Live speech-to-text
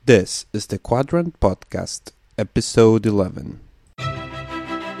This is the Quadrant Podcast, episode 11.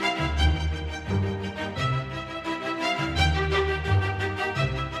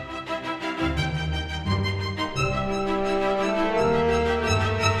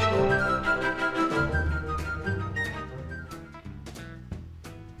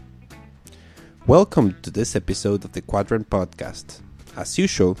 Welcome to this episode of the Quadrant Podcast. As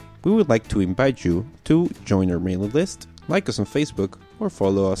usual, we would like to invite you to join our mailing list, like us on Facebook, or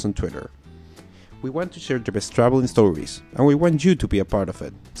follow us on Twitter. We want to share the best traveling stories, and we want you to be a part of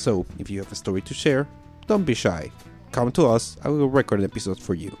it. So, if you have a story to share, don't be shy. Come to us, and we will record an episode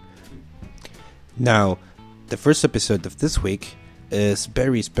for you. Now, the first episode of this week is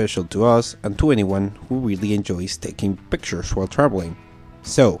very special to us and to anyone who really enjoys taking pictures while traveling.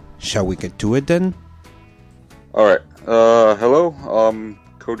 So, shall we get to it then? Alright, hello, I'm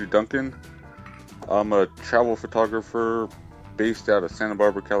Cody Duncan. I'm a travel photographer based out of Santa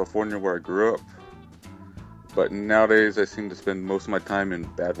Barbara, California, where I grew up. But nowadays I seem to spend most of my time in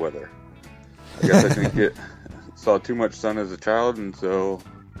bad weather. I guess I didn't saw too much sun as a child, and so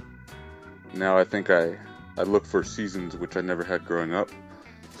now I think I look for seasons which I never had growing up.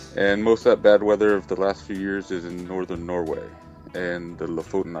 And most of that bad weather of the last few years is in northern Norway, and the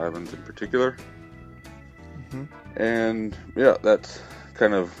Lofoten Islands in particular. And yeah, that's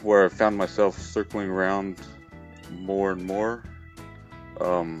kind of where I found myself circling around more and more.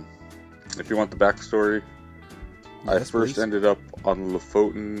 If you want the backstory, Yes, I first please. ended up on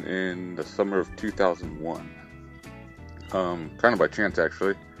Lofoten in the summer of 2001. Kind of by chance,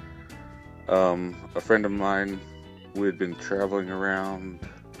 actually. A friend of mine, we had been traveling around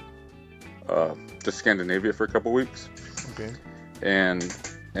just Scandinavia for a couple weeks. Okay. And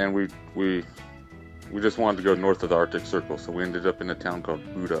we just wanted to go north of the Arctic Circle, so we ended up in a town called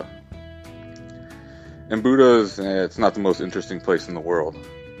Buda. And Buda it's not the most interesting place in the world,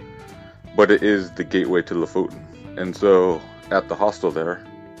 but it is the gateway to Lofoten. And so at the hostel there,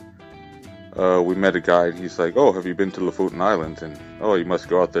 we met a guy, and he's like, "Oh, have you been to Lofoten Islands? And oh, you must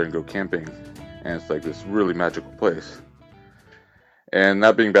go out there and go camping." And it's like this really magical place. And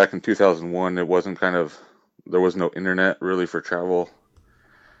that being back in 2001, there was no internet really for travel.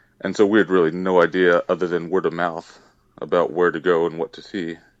 And so we had really no idea other than word of mouth about where to go and what to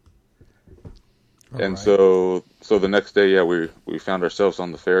see. So the next day, we found ourselves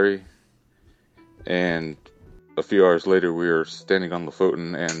on the ferry, and a few hours later we were standing on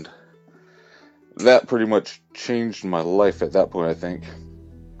Lofoten, and that pretty much changed my life at that point, I think.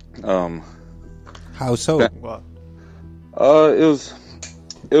 How so? It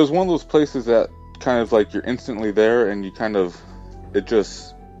was one of those places that kind of like you're instantly there, and you kind of,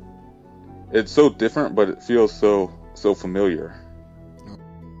 it's so different, but it feels so familiar.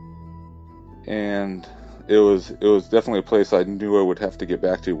 And it was definitely a place I knew I would have to get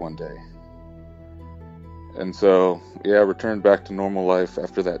back to one day. And so, yeah, I returned back to normal life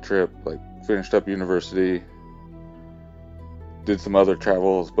after that trip, like finished up university, did some other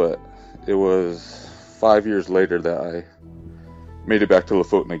travels, but it was 5 years later that I made it back to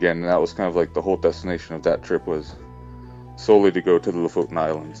Lofoten again, and that was kind of like the whole destination of that trip was solely to go to the Lofoten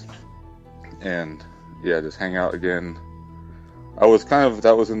Islands. And yeah, just hang out again.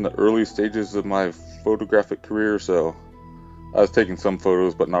 That was in the early stages of my photographic career, so I was taking some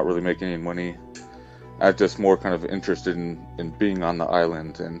photos but not really making any money. I was just more kind of interested in being on the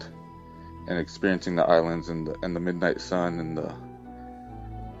island and experiencing the islands and the midnight sun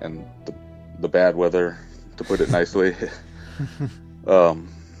and the bad weather, to put it nicely.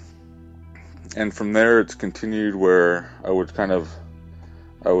 And from there it's continued where I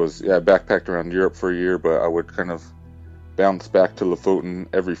backpacked around Europe for a year, but I would kind of bounce back to Lofoten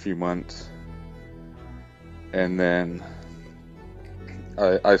every few months. And then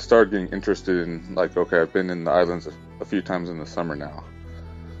I started getting interested in, like, okay, I've been in the islands a few times in the summer now.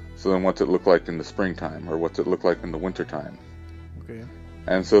 So then what's it look like in the springtime, or what's it look like in the wintertime? Okay.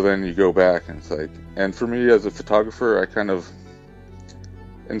 And so then you go back, and it's like, and for me as a photographer, I kind of,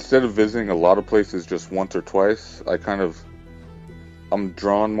 instead of visiting a lot of places just once or twice, I'm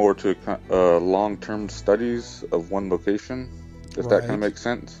drawn more to long-term studies of one location, if that kind of makes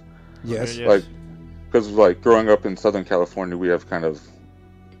sense. Yes. Okay, yes. Like, because like growing up in Southern California, we have kind of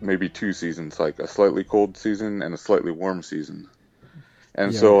maybe two seasons, like a slightly cold season and a slightly warm season.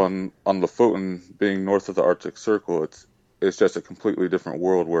 And so on Lofoten, being north of the Arctic Circle, it's just a completely different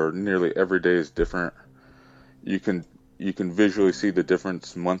world where nearly every day is different. You can visually see the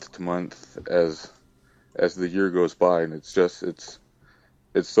difference month to month as the year goes by, and it's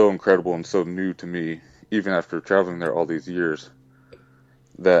so incredible and so new to me, even after traveling there all these years,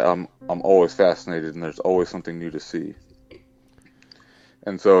 that I'm always fascinated, and there's always something new to see.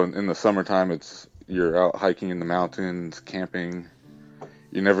 And so in the summertime, you're out hiking in the mountains, camping.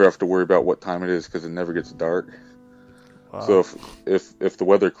 You never have to worry about what time it is because it never gets dark. Wow. So if the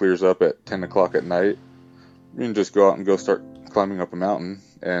weather clears up at 10 o'clock at night, you can just go out and go start climbing up a mountain,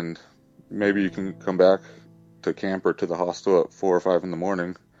 and maybe you can come back to camp or to the hostel at 4 or 5 in the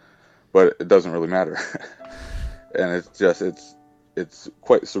morning, but it doesn't really matter. And it's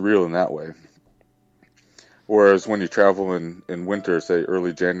quite surreal in that way. Whereas when you travel in winter, say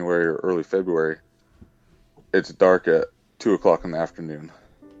early January or early February, it's dark at 2 o'clock in the afternoon.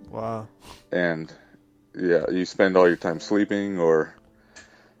 Wow. And yeah, you spend all your time sleeping, or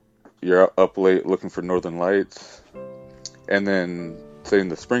you're up late looking for northern lights. And then, say in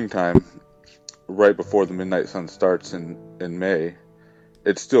the springtime, right before the midnight sun starts in May,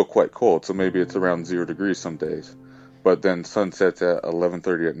 it's still quite cold. So maybe it's around 0 degrees some days. But then sun sets at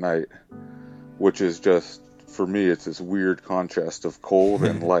 11:30 at night, which is just, for me, it's this weird contrast of cold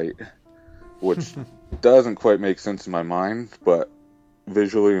and light, which doesn't quite make sense in my mind, but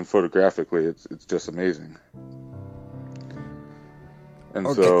visually and photographically, it's just amazing. And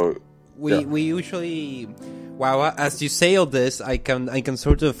Okay. so We usually, wow, as you say all this, I can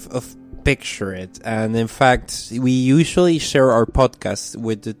sort of picture it. And in fact, we usually share our podcast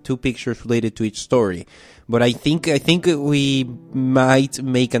with the 2 pictures related to each story. But I think we might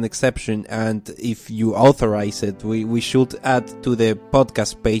make an exception, and if you authorize it, we should add to the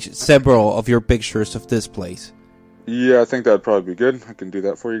podcast page several of your pictures of this place. yeah, I think that'd probably be good. I can do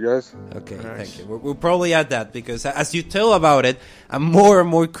that for you guys. Okay, Nice. thank you. We'll probably add that, because as you tell about it, I'm more and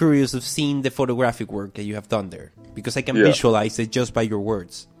more curious of seeing the photographic work that you have done there, because I can Yeah. visualize it just by your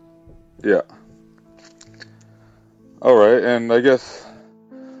words. Yeah. All right, and I guess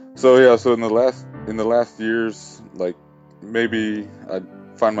so. Yeah, so in the last years, like maybe I'd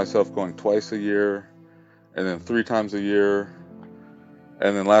find myself going twice a year, and then 3 times a year,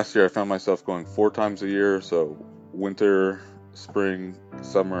 and then last year I found myself going 4 times a year. So winter, spring,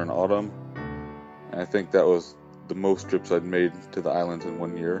 summer, and autumn. And I think that was the most trips I'd made to the islands in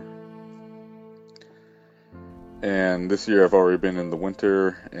 1 year. And this year I've already been in the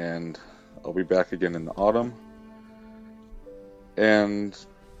winter, and I'll be back again in the autumn. And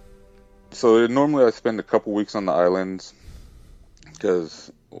so normally I spend a couple weeks on the islands,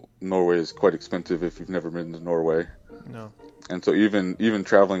 because Norway is quite expensive if you've never been to Norway. No. And so even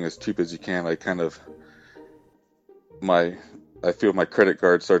traveling as cheap as you can, I kind of I feel my credit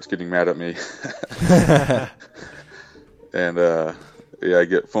card starts getting mad at me. And yeah, I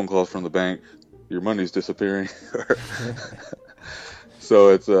get phone calls from the bank, your money's disappearing. So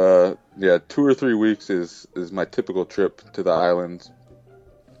it's 2 or 3 weeks is my typical trip to the islands,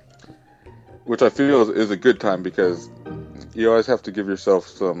 which I feel is a good time, because you always have to give yourself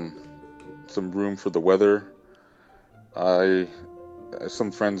some room for the weather.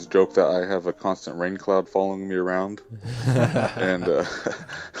 Some friends joke that I have a constant rain cloud following me around, and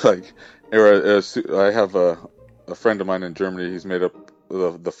I have a friend of mine in Germany. He's made up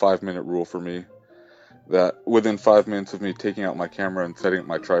the 5-minute rule for me, that within 5 minutes of me taking out my camera and setting up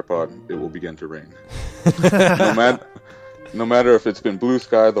my tripod, it will begin to rain. No matter if it's been blue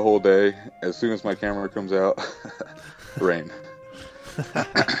sky the whole day, as soon as my camera comes out, rain.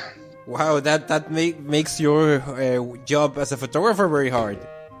 Wow, that makes your job as a photographer very hard.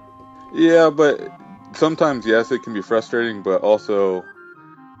 Yeah, but sometimes, yes, it can be frustrating, but also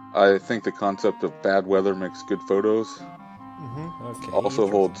I think the concept of bad weather makes good photos Okay. also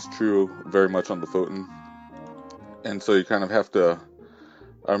holds true very much on the Foten. And so you kind of have to,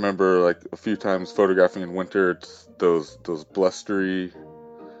 I remember like a few times photographing in winter, it's those blustery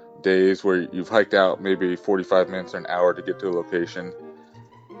days where you've hiked out maybe 45 minutes or an hour to get to a location.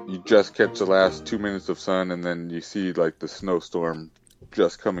 You just catch the last 2 minutes of sun, and then you see like the snowstorm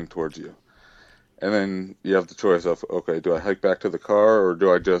just coming towards you. And then you have the choice of, okay, do I hike back to the car, or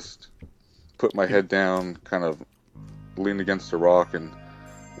do I just put my head down, kind of lean against a rock and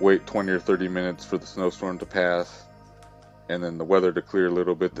wait 20 or 30 minutes for the snowstorm to pass, and then the weather to clear a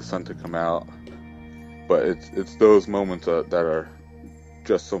little bit, the sun to come out. But it's those moments that are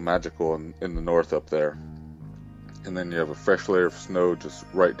just so magical in the north up there. And then you have a fresh layer of snow just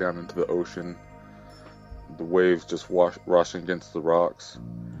right down into the ocean. The waves just washing against the rocks,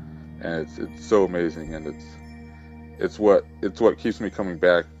 and it's so amazing. And it's what keeps me coming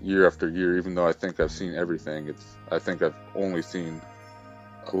back year after year, even though I think I've seen everything. I think I've only seen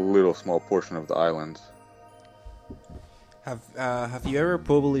a little small portion of the islands. Have you ever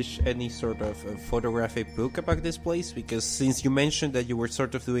published any sort of a photographic book about this place? Because since you mentioned that you were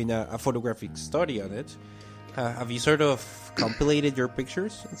sort of doing a photographic study on it, have you sort of compilated your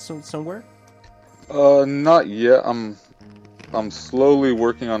pictures somewhere? Not yet. I'm slowly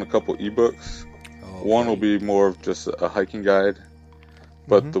working on a couple ebooks. Okay. One will be more of just a hiking guide,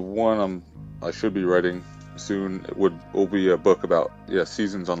 but the one I should be writing soon will be a book about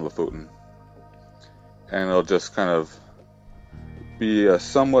seasons on Lofoten, and it'll just kind of be a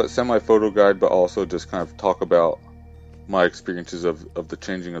somewhat semi-photo guide, but also just kind of talk about my experiences of the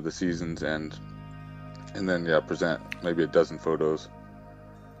changing of the seasons, and then present maybe a dozen photos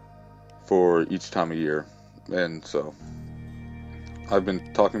for each time of year. And so I've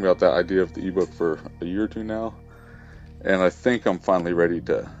been talking about that idea of the ebook for a year or two now, and I think I'm finally ready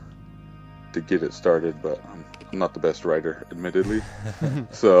to get it started, but I'm not the best writer, admittedly.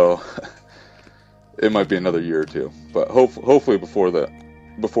 So it might be another year or two, but hopefully before the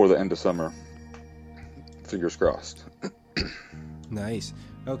end of summer. Fingers crossed. Nice.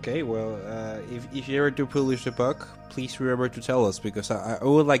 Okay, well, if you ever do publish a book, please remember to tell us, because I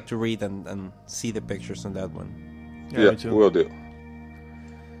would like to read and see the pictures on that one. Yeah, will do.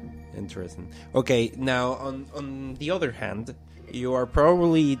 Interesting. Okay, now on the other hand, you are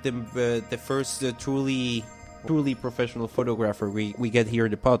probably the first truly professional photographer we get here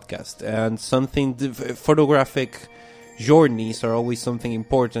in the podcast, and photographic journeys are always something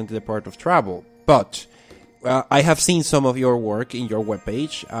important in the part of travel. But I have seen some of your work in your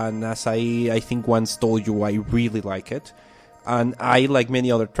webpage, and as I think once told you, I really like it. And I, like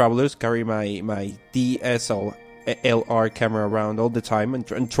many other travelers, carry my DSLR camera around all the time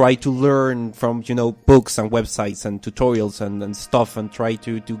and try to learn from, books and websites and tutorials and stuff, and try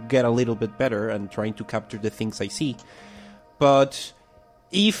to get a little bit better and trying to capture the things I see. But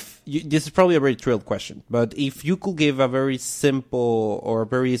this is probably a very thrilled question, but if you could give a very simple or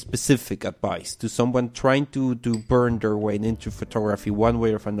very specific advice to someone trying to burn their way into photography one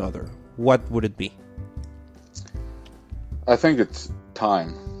way or another, what would it be? I think it's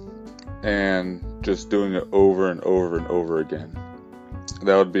time, and just doing it over and over and over again.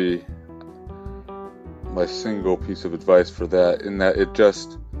 That would be my single piece of advice for that, in that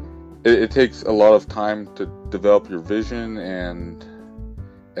it takes a lot of time to develop your vision and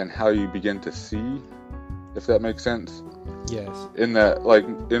how you begin to see, if that makes sense. Yes. In that, like,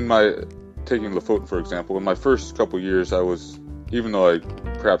 in my taking Lofoten, for example, in my first couple years, even though I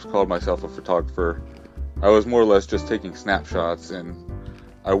perhaps called myself a photographer, I was more or less just taking snapshots, and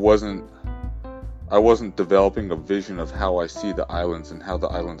I wasn't developing a vision of how I see the islands and how the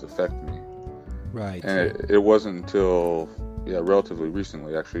islands affect me. Right. And it wasn't until relatively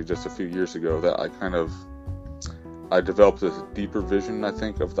recently, actually just a few years ago, that I developed this deeper vision, I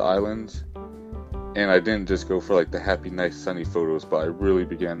think, of the islands. And I didn't just go for like the happy, nice, sunny photos, but I really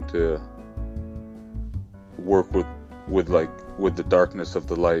began to work with the darkness of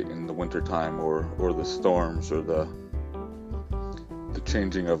the light in the wintertime, or the storms, or the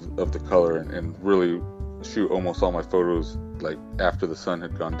changing of the color, and really shoot almost all my photos like after the sun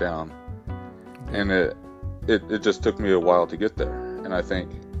had gone down. And it just took me a while to get there. And I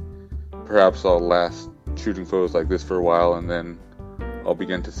think perhaps I'll last shooting photos like this for a while, and then I'll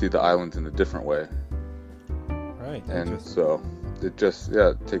begin to see the islands in a different way. Right. And so it just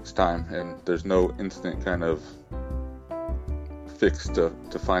it takes time, and there's no instant kind of fix to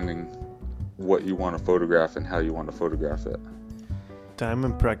finding what you want to photograph and how you want to photograph it. Time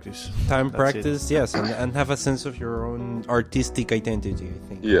and practice. That's practice, yes, and have a sense of your own artistic identity, I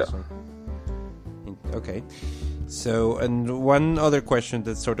think. Yeah. Also. Okay. So, and one other question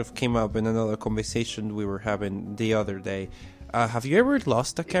that sort of came up in another conversation we were having the other day. Have you ever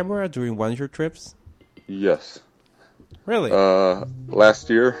lost a camera during one of your trips? Yes. Really? Last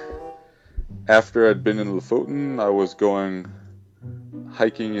year, after I'd been in Lofoten, I was going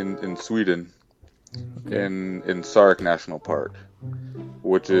hiking in Sweden, in Sarek National Park,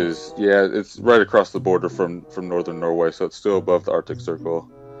 which is, it's right across the border from northern Norway, so it's still above the Arctic Circle.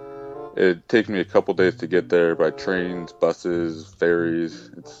 It takes me a couple days to get there by trains, buses, ferries.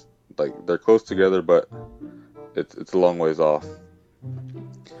 It's like they're close together, but it's a long ways off.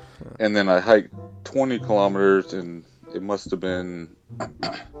 And then I hiked 20 kilometers, and it must have been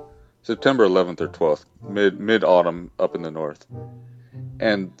September 11th or 12th, mid-autumn up in the north.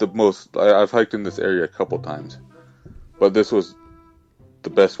 And I've hiked in this area a couple times, but this was the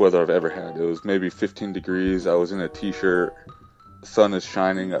best weather I've ever had. It was maybe 15 degrees. I was in a t-shirt. The sun is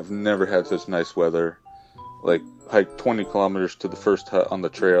shining. I've never had such nice weather. Like, hiked 20 kilometers to the first hut on the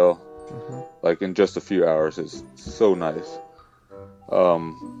trail, like in just a few hours. It's so nice.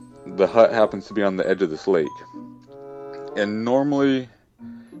 The hut happens to be on the edge of this lake. And normally,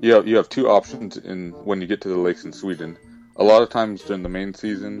 you have two options when you get to the lakes in Sweden. A lot of times during the main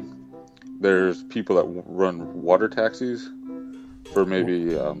season, there's people that run water taxis, for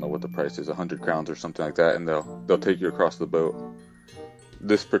maybe, I don't know what the price is, 100 crowns or something like that, and they'll take you across the boat.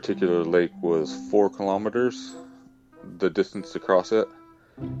 This particular lake was 4 kilometers, the distance to cross it.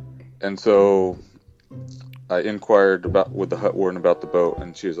 And so I inquired with the hut warden about the boat,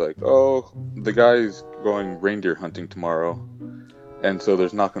 and she was like, oh, the guy's going reindeer hunting tomorrow, and so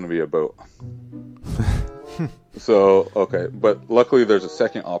there's not going to be a boat. So, okay, but luckily there's a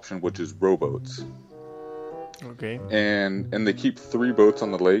second option, which is rowboats. Okay. And they keep 3 boats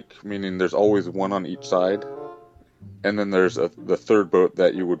on the lake, meaning there's always one on each side. And then there's the third boat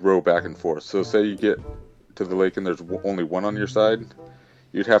that you would row back and forth. So say you get to the lake and there's only one on your side,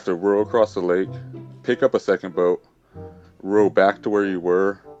 you'd have to row across the lake, pick up a second boat, row back to where you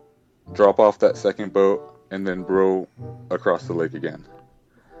were, drop off that second boat, and then row across the lake again,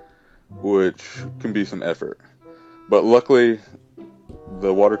 which can be some effort. But luckily,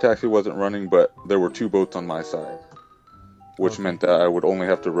 the water taxi wasn't running, but there were 2 boats on my side, which meant that I would only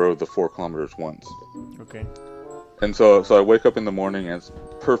have to row the 4 kilometers once. Okay. And so I wake up in the morning and it's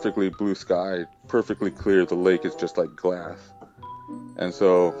perfectly blue sky, perfectly clear. The lake is just like glass. And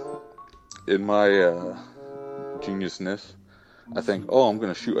so in my geniusness, I think, oh, I'm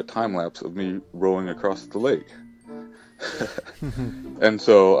going to shoot a time lapse of me rowing across the lake. And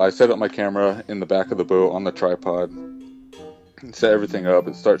so I set up my camera in the back of the boat on the tripod, set everything up,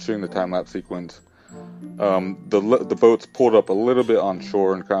 and start shooting the time lapse sequence. The boat's pulled up a little bit on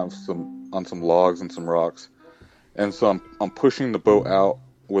shore and kind of on some logs and some rocks, and so I'm pushing the boat out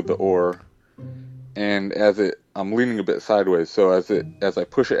with the oar, and I'm leaning a bit sideways. So as I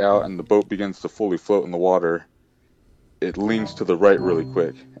push it out and the boat begins to fully float in the water, it leans to the right really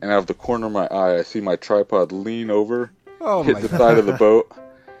quick, and out of the corner of my eye, I see my tripod lean over. Hit the side of the boat,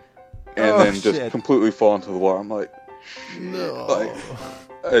 and then just completely fall into the water. I'm like, no.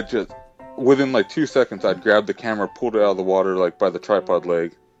 Like, it just, within like 2 seconds, I'd grabbed the camera, pulled it out of the water, like by the tripod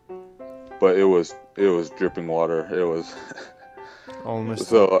leg, but it was dripping water. It was almost.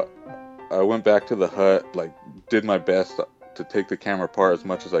 So I went back to the hut, like did my best to take the camera apart as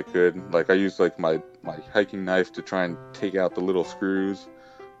much as I could. Like I used like my hiking knife to try and take out the little screws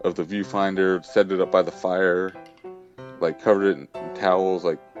of the viewfinder, set it up by the fire, like covered it in towels,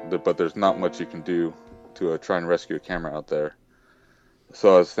 but there's not much you can do to try and rescue a camera out there.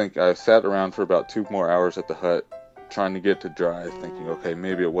 So I sat around for about 2 more hours at the hut, trying to get to dry, thinking, okay,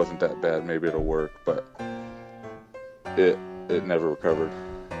 maybe it wasn't that bad, maybe it'll work, but it never recovered.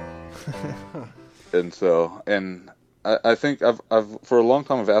 And I think I've for a long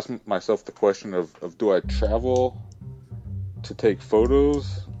time I've asked myself the question of do I travel to take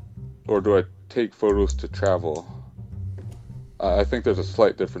photos, or do I take photos to travel? I think there's a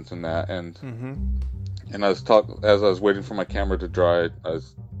slight difference in that, and as I was waiting for my camera to dry, I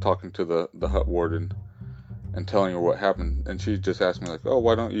was talking to the hut warden and telling her what happened, and she just asked me like, "Oh,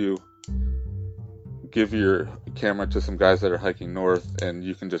 why don't you give your camera to some guys that are hiking north, and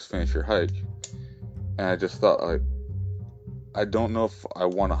you can just finish your hike?" And I just thought, like, I don't know if I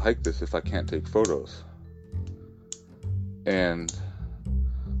want to hike this if I can't take photos, and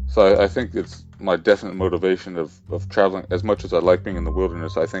so I think it's my definite motivation of traveling. As much as I like being in the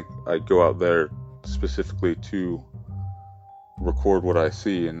wilderness, I think I go out there specifically to record what I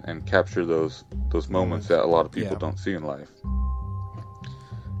see and capture those moments that a lot of people don't see in life.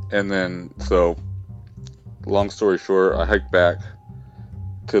 And then, so long story short, I hiked back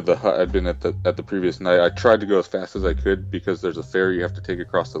to the hut I'd been at the previous night. I tried to go as fast as I could because there's a ferry you have to take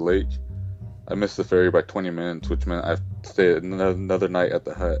across the lake. I missed the ferry by 20 minutes, which meant I have to stay another night at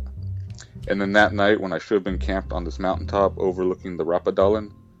the hut. And then that night, when I should have been camped on this mountaintop overlooking the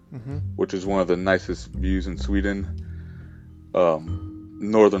Rapadalen, which is one of the nicest views in Sweden,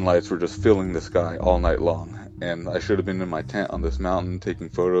 northern lights were just filling the sky all night long. And I should have been in my tent on this mountain taking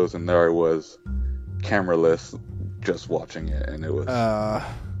photos, and there I was, cameraless, just watching it. And it was,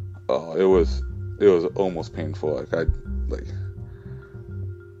 it was almost painful.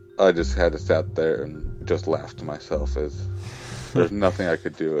 I just had to sat there and just laugh to myself, as there's nothing I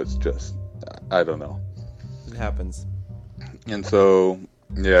could do. It's just, I don't know. It happens. And so,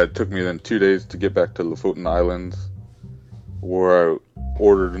 yeah, it took me then 2 days to get back to Lofoten Islands, where I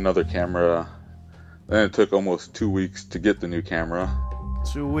ordered another camera. Then it took almost 2 weeks to get the new camera.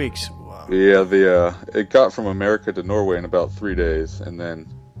 2 weeks? Wow. Yeah, it got from America to Norway in about 3 days, and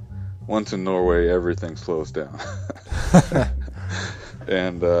then once in Norway, everything slows down.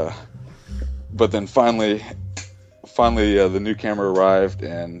 And but then finally, the new camera arrived,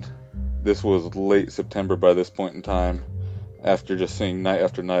 and this was late September by this point in time, after just seeing night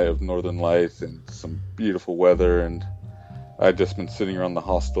after night of northern lights and some beautiful weather. And I'd just been sitting around the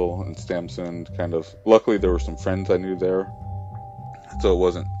hostel in Stamsund, kind of, luckily there were some friends I knew there, so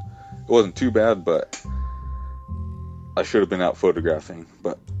it wasn't too bad, but I should have been out photographing.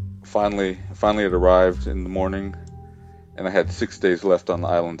 But finally it arrived in the morning, and I had 6 days left on the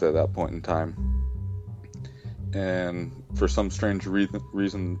island at that point in time. And for some strange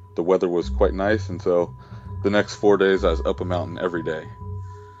reason, the weather was quite nice, and so the next 4 days I was up a mountain every day.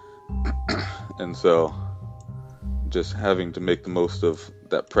 And so just having to make the most of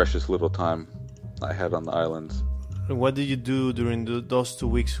that precious little time I had on the islands. And what did you do during those 2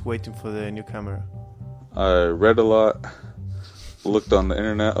 weeks waiting for the new camera? I read a lot, looked on the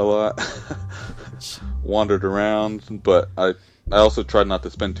internet a lot, wandered around, but I also tried not to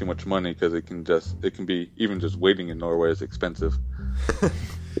spend too much money because it can be, even just waiting in Norway is expensive.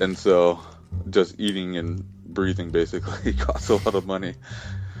 And so just eating and breathing basically costs a lot of money.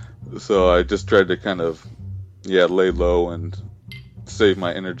 So I just tried to kind of, lay low and save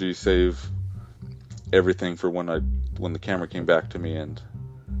my energy, save everything for when the camera came back to me and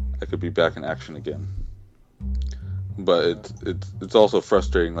I could be back in action again. But it's also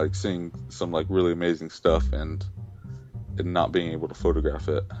frustrating, like seeing some like really amazing stuff and not being able to photograph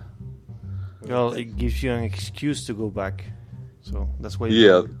it. Well, it gives you an excuse to go back, so that's why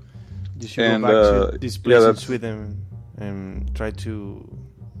Yeah. you should And, go back to this place in that's- Sweden and try to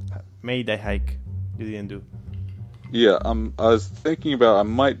make that hike you didn't do. Yeah, I was thinking about I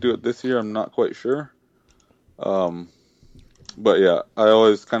might do it this year. I'm not quite sure. But yeah, I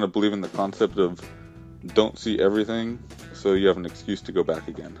always kind of believe in the concept of don't see everything, so you have an excuse to go back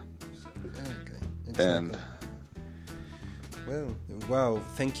again. Okay. And Well, wow!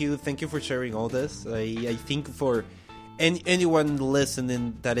 Thank you for sharing all this. I think for anyone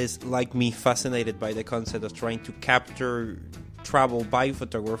listening that is like me, fascinated by the concept of trying to capture travel by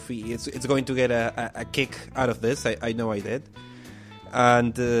photography, it's going to get a kick out of this. I know I did,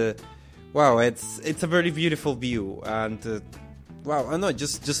 and wow, it's a very beautiful view, and wow, I know.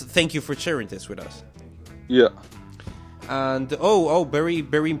 Just thank you for sharing this with us. yeah, And very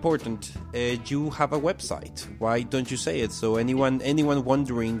very important. You have a website. Why don't you say it? So anyone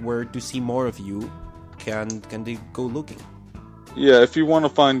wondering where to see more of you can they go looking? yeah. If you want to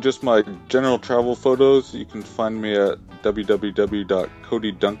find just my general travel photos, you can find me at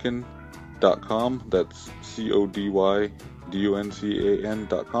www.codyduncan.com. That's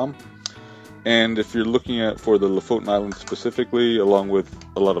CODYDUNCAN.com. And if you're looking for the Lofoten Islands specifically, along with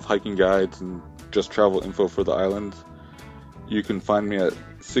a lot of hiking guides and just travel info for the islands, you can find me at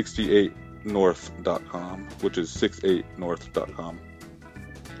 68north.com, which is 68north.com.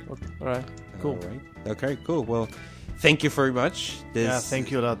 All right, cool. All right. Okay, cool. Well, thank you very much.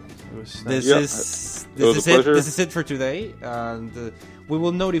 Thank you a lot. It was nice. This it was a pleasure. This is it for today, and we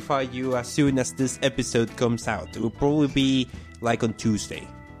will notify you as soon as this episode comes out. It will probably be like on Tuesday.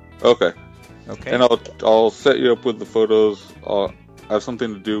 Okay. Okay. And I'll set you up with the photos. I have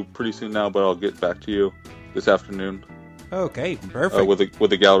something to do pretty soon now, but I'll get back to you this afternoon. Okay. Perfect.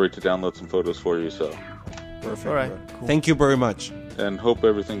 With a gallery to download some photos for you. So, Perfect. All right, cool. Thank you very much. and hope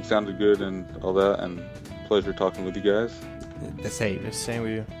everything sounded good and all that. And pleasure talking with you guys. The same. The same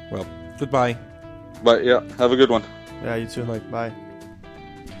with you. Well, goodbye. But yeah, have a good one. Yeah, you too. Bye. Bye.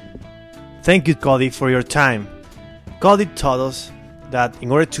 Thank you, Cody, for your time. Cody taught us that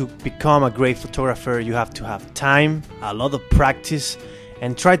in order to become a great photographer, you have to have time, a lot of practice,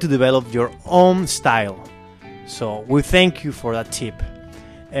 and try to develop your own style. So we thank you for that tip.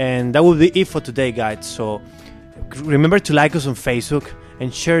 And that will be it for today, guys. So remember to like us on Facebook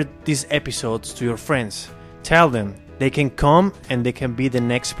and share these episodes to your friends. Tell them they can come and they can be the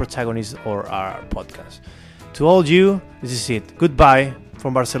next protagonist of our podcast. To all you, this is it. Goodbye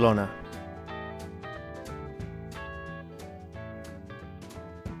from Barcelona.